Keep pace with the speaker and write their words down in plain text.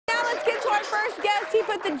first guest. He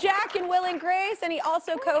put the Jack in Will and Grace, and he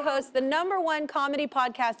also co-hosts the #1 comedy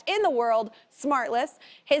podcast in the world, Smartless.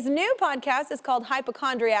 His new podcast is called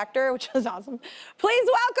HypochondriActor, which is awesome. Please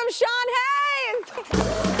welcome Sean Hayes.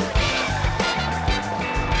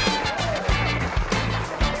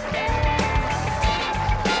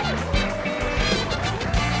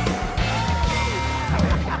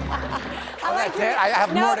 That's it? I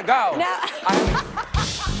have more to go. No.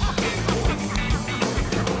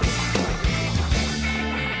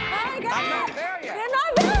 Oh my God. I'm not there yet. They're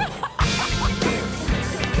not there.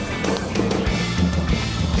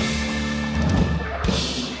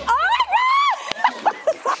 Oh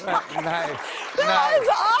my God. Nice. That was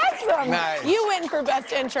awesome. Nice. You win for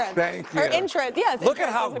best entrance. Thank you. Or entrance, yes. Look at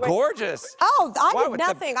how gorgeous. Oh, I did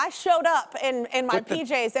nothing. I showed up in my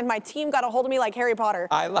PJs, and my team got a hold of me like Harry Potter.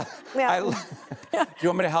 Do you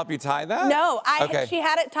want me to help you tie that? No, Okay. She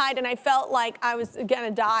had it tied, and I felt like I was gonna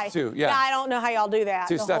die. Too, yeah. I don't know how y'all do that.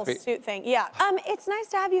 Too the stuffy. whole suit thing. Yeah. It's nice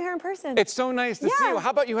to have you here in person. It's so nice to see you. How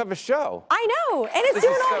about you have a show? I know, and it's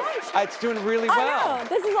doing all right. It's doing really well. I know.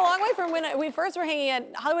 This is a long way from when we first were hanging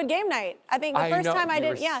at Hollywood Game Night. I think the first time I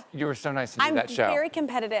did, yeah. You were so nice to do that show. I'm very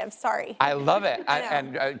competitive. Sorry. I love it.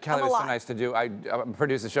 And Kelly was so nice to do. I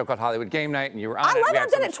produced a show called Hollywood Game Night, and you were on it. I love it.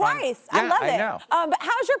 I've done it so much twice. fun. I love it. I know. But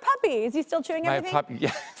how's your puppy? Is he still chewing everything? My puppy,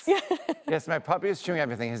 yes. Yes, my puppy is chewing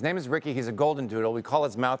everything. His name is Ricky. He's a golden doodle. We call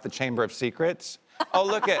his mouth the Chamber of Secrets. Oh,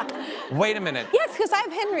 look at. Wait a minute. Yes, because I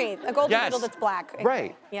have Henry, a golden doodle that's black.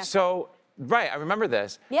 Right. Yeah. So, I remember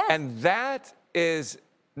this. Yes. And that is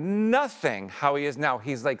nothing how he is now.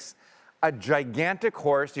 He's like a gigantic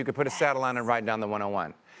horse you could put a saddle on and ride down the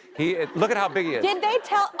 101. Look at how big he is. Did they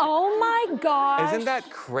tell? Oh my gosh. Isn't that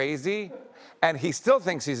crazy? And he still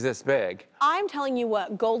thinks he's this big. I'm telling you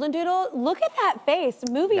what, Golden Doodle, look at that face.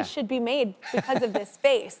 Movies should be made because of this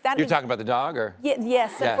face. You're talking about the dog, or?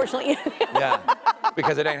 Yes, unfortunately. Yeah,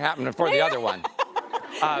 because it ain't happening for the other one.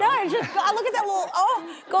 No, it's just, look at that little,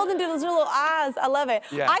 Golden Doodle's little eyes. I love it.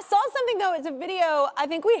 Yeah. I saw something, though. It's a video. I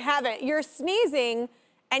think we have it. You're sneezing,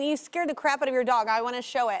 and you scared the crap out of your dog. I want to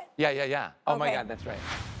show it. Yeah. Oh, my Okay. God, that's right.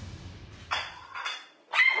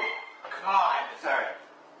 God.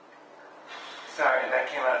 Sorry, that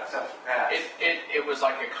came out so fast. It was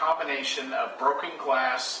like a combination of broken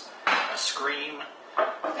glass, a scream,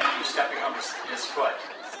 and you stepping on his foot.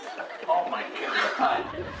 Oh my God.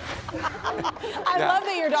 I love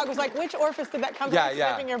that your dog was like, which orifice did that come from?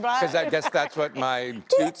 Sniffing your butt? Because I guess that's what my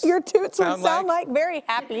toots Your toots would sound sound like very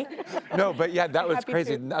happy. No, but yeah, that was Happy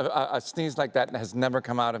crazy. tooth. A sneeze like that has never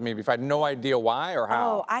come out of me before. I had no idea why or how.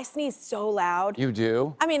 Oh, I sneeze so loud. You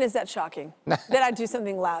do? I mean, is that shocking? That I do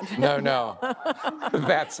something loud? No.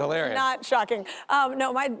 That's hilarious. Not shocking.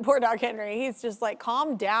 No, my poor dog Henry, he's just like,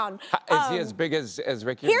 calm down. Is he as big as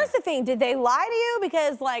Ricky? Here's the thing, did they lie to you?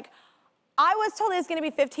 Because like, I was told it was gonna be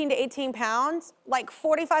 15 to 18 pounds. Like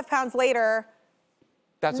 45 pounds later,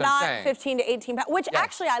 That's what I'm saying. not 15 to 18 pounds, which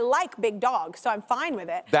actually I like big dogs, so I'm fine with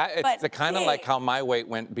it. It's kind of like how my weight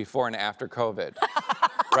went before and after COVID.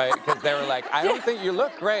 Right? Because they were like, I don't think you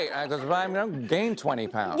look great. And I goes, well, I'm gonna gain 20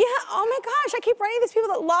 pounds. Yeah, oh my gosh, I keep running into these people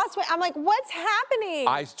that lost weight. I'm like, what's happening?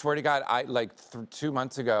 I swear to God, like 2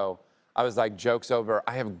 months ago, I was like, joke's over.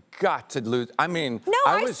 I have got to lose. I mean, no,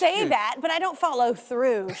 I say that, but I don't follow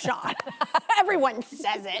through, Sean. Everyone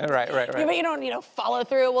says it. Right. But you don't, follow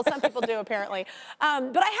through. Well, some people do, apparently. But I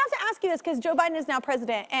have to ask you this, because Joe Biden is now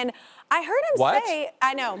president, and I heard him say,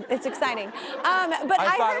 I know, it's exciting. But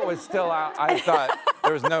I thought it was still out. I thought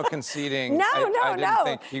there was no conceding. No. I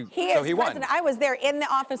didn't think he won. President. I was there in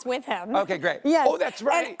the office with him. Okay, great. Yes. Oh, that's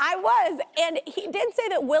right. And I was, and he did say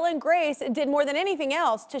that Will and Grace did more than anything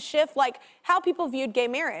else to shift like how people viewed gay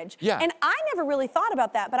marriage. Yeah. And I never really thought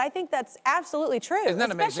about that, but I think that's absolutely true. Isn't that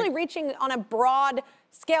especially amazing? Reaching on a broad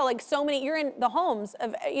scale, like so many, you're in the homes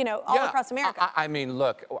of, all across America. I mean,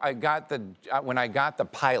 look, when I got the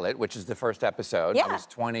pilot, which is the first episode, I was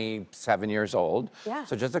 27 years old. Yeah.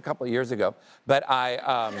 So just a couple of years ago. But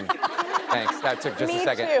thanks, that took just a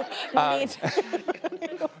second. Me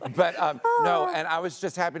too. But no, and I was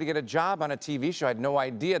just happy to get a job on a TV show. I had no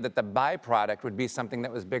idea that the byproduct would be something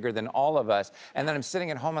that was bigger than all of us. And then I'm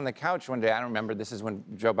sitting at home on the couch one day, I don't remember, this is when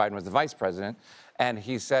Joe Biden was the vice president, and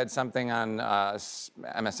he said something on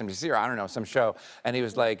MSNBC or I don't know, some show, and he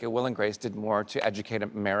was like, Will and Grace did more to educate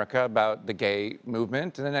America about the gay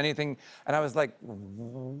movement than anything. And I was like,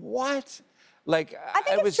 what? Like, I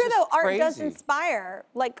think it was it's true just though. Art does crazy. inspire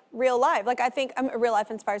like real life. Like I think real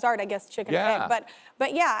life inspires art. I guess chicken Yeah. and egg.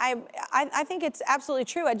 But yeah, I think it's absolutely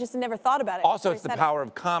true. I just never thought about it. Also, it's the power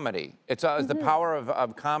of comedy. It's the power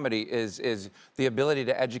of comedy is the ability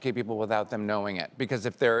to educate people without them knowing it. Because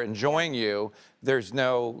if they're enjoying you,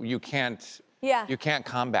 you can't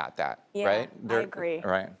combat that, Yeah, right? I agree.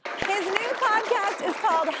 Right. His new podcast is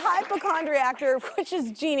called HypochondriActor, which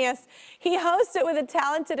is genius. He hosts it with a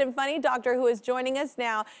talented and funny doctor who is joining us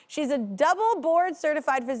now. She's a double board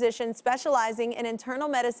certified physician specializing in internal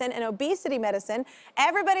medicine and obesity medicine.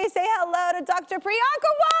 Everybody say hello to Dr.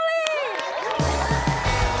 Priyanka Wali!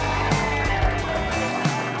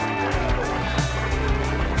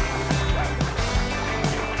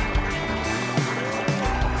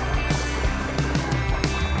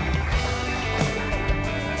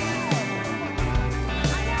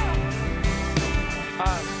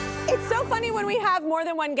 It's so funny when we have more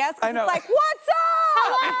than one guest. I know. It's like, what's up?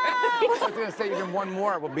 I was going to say even one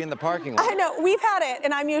more will be in the parking lot. I know. We've had it,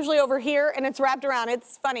 and I'm usually over here, and it's wrapped around.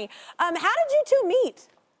 It's funny. How did you two meet?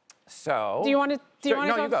 So. Do you want to?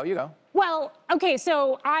 No, you go. Well, okay.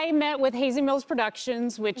 So I met with Hazy Mills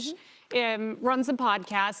Productions, which runs the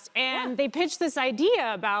podcast, and they pitched this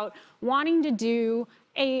idea about wanting to do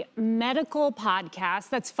a medical podcast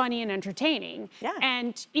that's funny and entertaining. Yeah.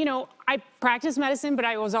 And, you know, I practice medicine, but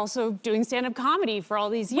I was also doing stand-up comedy for all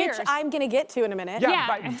these years. Which I'm going to get to in a minute. Yeah, Yeah.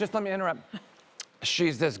 Right, just let me interrupt.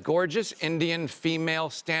 She's this gorgeous Indian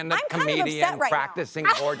female stand-up I'm kind of comedian, upset right now. practicing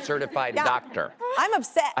board-certified Yeah. doctor. I'm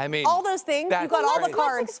upset. I mean, all those things. that's You got all the crazy.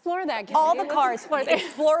 cards. Let's explore that, Kelly. All the Let's cards. explore that.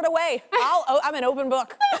 Explore it away. I'm an open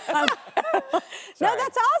book. No, Sorry.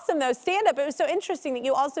 that's awesome though. Stand up. It was so interesting that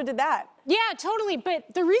you also did that. Yeah, totally.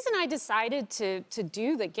 But the reason I decided to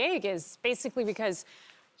do the gig is basically because,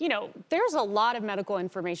 you know, there's a lot of medical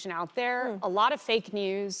information out there, a lot of fake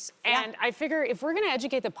news, and I figure if we're going to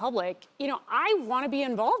educate the public, you know, I want to be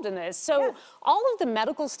involved in this. So all of the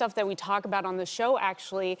medical stuff that we talk about on the show,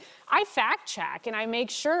 actually, I fact check and I make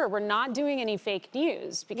sure we're not doing any fake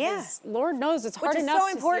news because Lord knows it's hard Which is enough so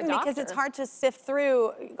to important see a because it's doctor. hard to sift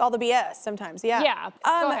through all the BS sometimes. Yeah. Yeah,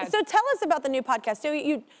 go ahead. So tell us about the new podcast. So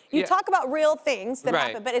you talk about real things that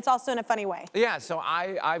happen, but it's also in a funny way. Yeah, so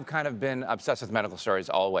I've kind of been obsessed with medical stories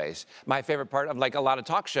always. My favorite part of like a lot of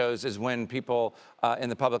talk shows is when people in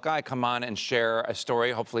the public eye come on and share a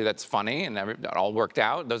story, hopefully that's funny and it all worked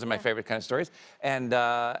out. Those are my favorite kind of stories. And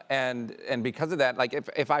because of that, like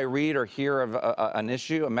if I read or hear of an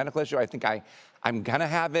issue, a medical issue, I think I'm gonna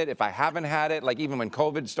have it. If I haven't had it, like even when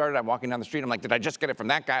COVID started, I'm walking down the street, I'm like, did I just get it from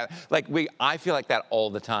that guy? Like I feel like that all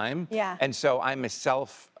the time. Yeah. And so I'm a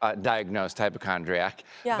self-diagnosed hypochondriac.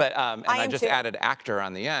 Yeah. But and I am just too. added actor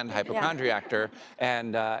on the end, HypochondriActor,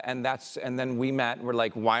 and then we met. We're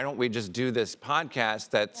like, why don't we just do this podcast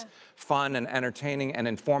that's fun and entertaining and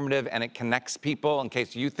informative, and it connects people in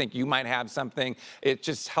case you think you might have something. It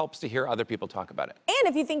just helps to hear other people talk about it. And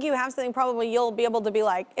if you think you have something, probably you'll be able to be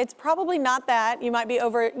like, it's probably not that. You might be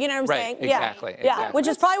over, you know what I'm saying? Exactly, Yeah, exactly. which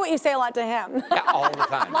is probably what you say a lot to him. Yeah, all the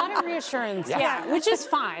time. A lot of reassurance, Yeah. which is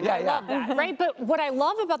fine. Yeah, I love that, right? But what I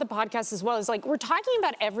love about the podcast as well is like we're talking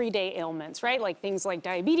about everyday ailments, right? Like things like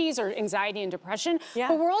diabetes or anxiety and depression,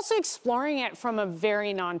 but we're also exploring it from a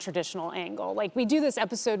very non-traditional angle. Like we do this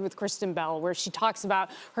episode with Kristen Bell where she talks about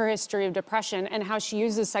her history of depression and how she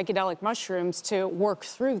uses psychedelic mushrooms to work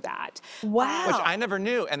through that. Wow. Which I never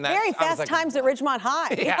knew. And that, Very I was fast like, times at Ridgemont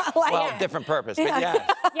High. Yeah, well, different purpose, but yeah.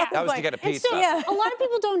 That was to get a And pizza. so a lot of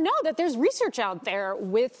people don't know that there's research out there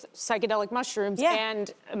with psychedelic mushrooms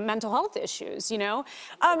and mental health issues, you know?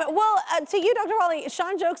 To you, Dr. Wali,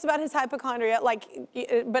 Sean jokes about his hypochondria, like,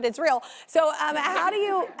 but it's real. So how do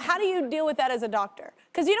you deal with that as a doctor?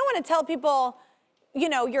 Because you don't want to tell people, you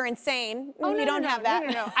know, you're insane. You don't have that.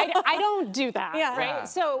 No. I don't do that, Yeah. right? Yeah.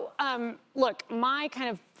 So, look, my kind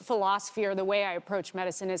of philosophy or the way I approach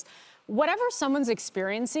medicine is whatever someone's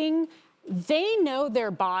experiencing, they know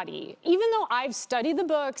their body. Even though I've studied the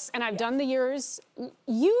books and I've done the years,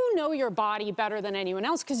 you know your body better than anyone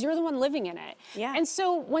else because you're the one living in it. Yeah. And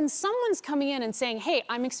so when someone's coming in and saying, hey,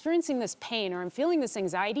 I'm experiencing this pain or I'm feeling this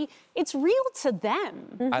anxiety, it's real to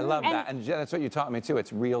them. I love that. And that's what you taught me too.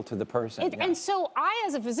 It's real to the person. And so I,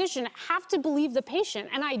 as a physician, have to believe the patient,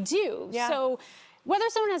 and I do. Yeah. So whether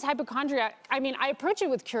someone has hypochondria, I mean, I approach it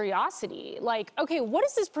with curiosity. Like, okay, what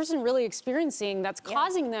is this person really experiencing that's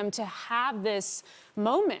causing them to have this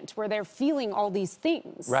moment where they're feeling all these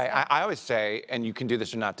things? Right. I always say, and you can do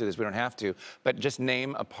this or not do this, we don't have to, but just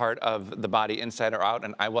name a part of the body inside or out,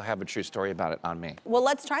 and I will have a true story about it on me. Well,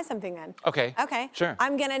 let's try something then. Okay. Okay. Sure.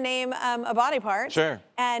 I'm gonna name a body part. Sure.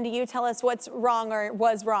 And you tell us what's wrong or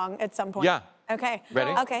was wrong at some point. Yeah. Okay.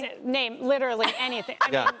 Ready? Okay. Name literally anything.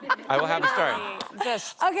 Yeah, I will have a story.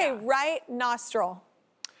 Just Okay, right nostril.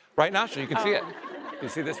 Right nostril, you can see it. You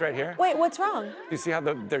see this right here? Wait, what's wrong? Do you see how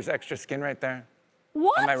there's extra skin right there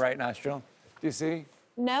What? on my right nostril? Do you see?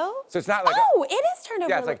 No? So it's not like Oh, it is turned over.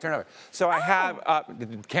 yeah, it's like turn over. So I have,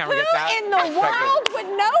 did the camera get that? Who in the world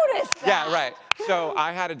would notice that? Yeah, right. So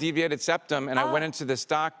I had a deviated septum, and I went into this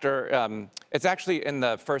doctor. It's actually in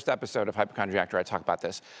the first episode of HypochondriActor, I talk about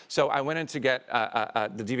this. So I went in to get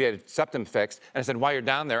the deviated septum fixed, and I said, while you're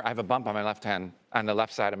down there, I have a bump on my left hand, on the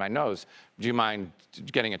left side of my nose. Do you mind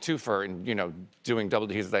getting a twofer and, you know, doing double?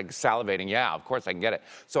 He's like salivating. Yeah, of course I can get it.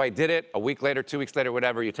 So I did it a week later, 2 weeks later,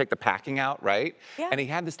 whatever. You take the packing out, right? Yeah. And he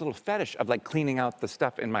had this little fetish of like cleaning out the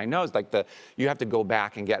stuff in my nose. Like you have to go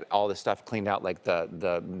back and get all the stuff cleaned out, like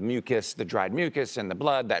the mucus, the dried mucus and the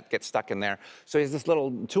blood that gets stuck in there. So he has this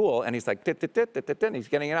little tool and he's like, and he's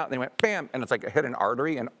getting it out. And he went, bam. And it's like it hit an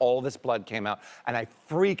artery and all this blood came out. And I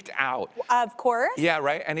freaked out. Of course. Yeah,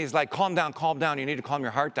 right? And he's like, calm down, calm down. You need to calm your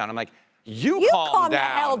heart down. I'm like, you calm the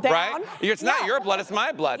hell down. right? It's not your blood, it's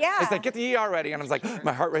my blood. Yeah. It's like, get the ER ready. And I was like,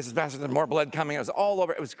 my heart races faster, there's more blood coming. It was all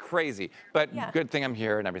over, it was crazy. But good thing I'm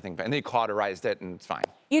here and everything. And then he cauterized it and it's fine.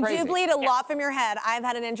 You do bleed a lot from your head. I've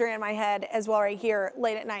had an injury in my head as well right here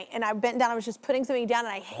late at night. And I bent down, I was just putting something down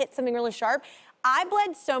and I hit something really sharp. I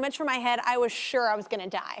bled so much from my head, I was sure I was gonna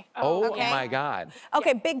die. Oh my God.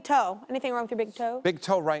 Okay, big toe. Anything wrong with your big toe? Big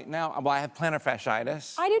toe right now, well, I have plantar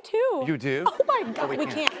fasciitis. I do too. You do? Oh my God, we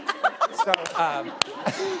can't. So,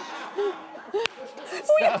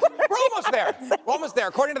 we're almost there. We're almost there.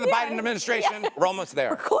 According to the Biden administration, we're almost there.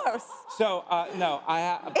 We're close. So, no,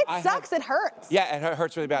 It sucks, it hurts. Yeah, it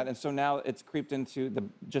hurts really bad. And so now it's creeped into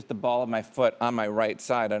just the ball of my foot on my right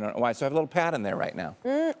side. I don't know why. So I have a little pad in there right now.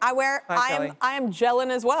 I am gelling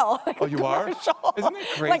as well. Oh, you are? Isn't it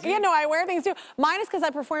crazy? Like, you know, I wear things too. Mine is because I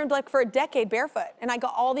performed like for a decade barefoot and I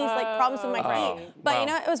got all these like problems with my feet. But you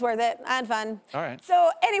know, it was worth it. I had fun. All right. So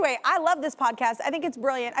anyway, I love this podcast. I think it's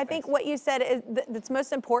brilliant. I think what you said is that's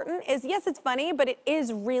most important is, yes, it's funny, but it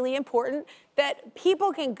is really important that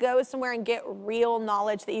people can go somewhere and get real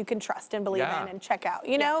knowledge that you can trust and believe in and check out,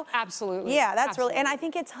 you know? Absolutely. Yeah, that's really, and I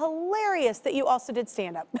think it's hilarious that you also did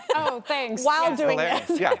stand-up. Oh, thanks. While doing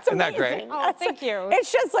this. Yeah, It's isn't that great? amazing. Oh, thank you.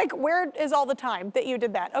 It's just like, where is all the time that you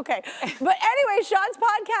did that? Okay. But anyway, Sean's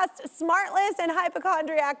podcast, Smartless and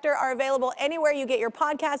HypochondriActor, are available anywhere you get your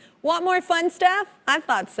podcast. Want more fun stuff? I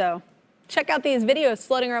thought so. Check out these videos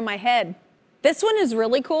floating around my head. This one is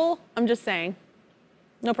really cool. I'm just saying.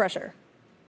 No pressure.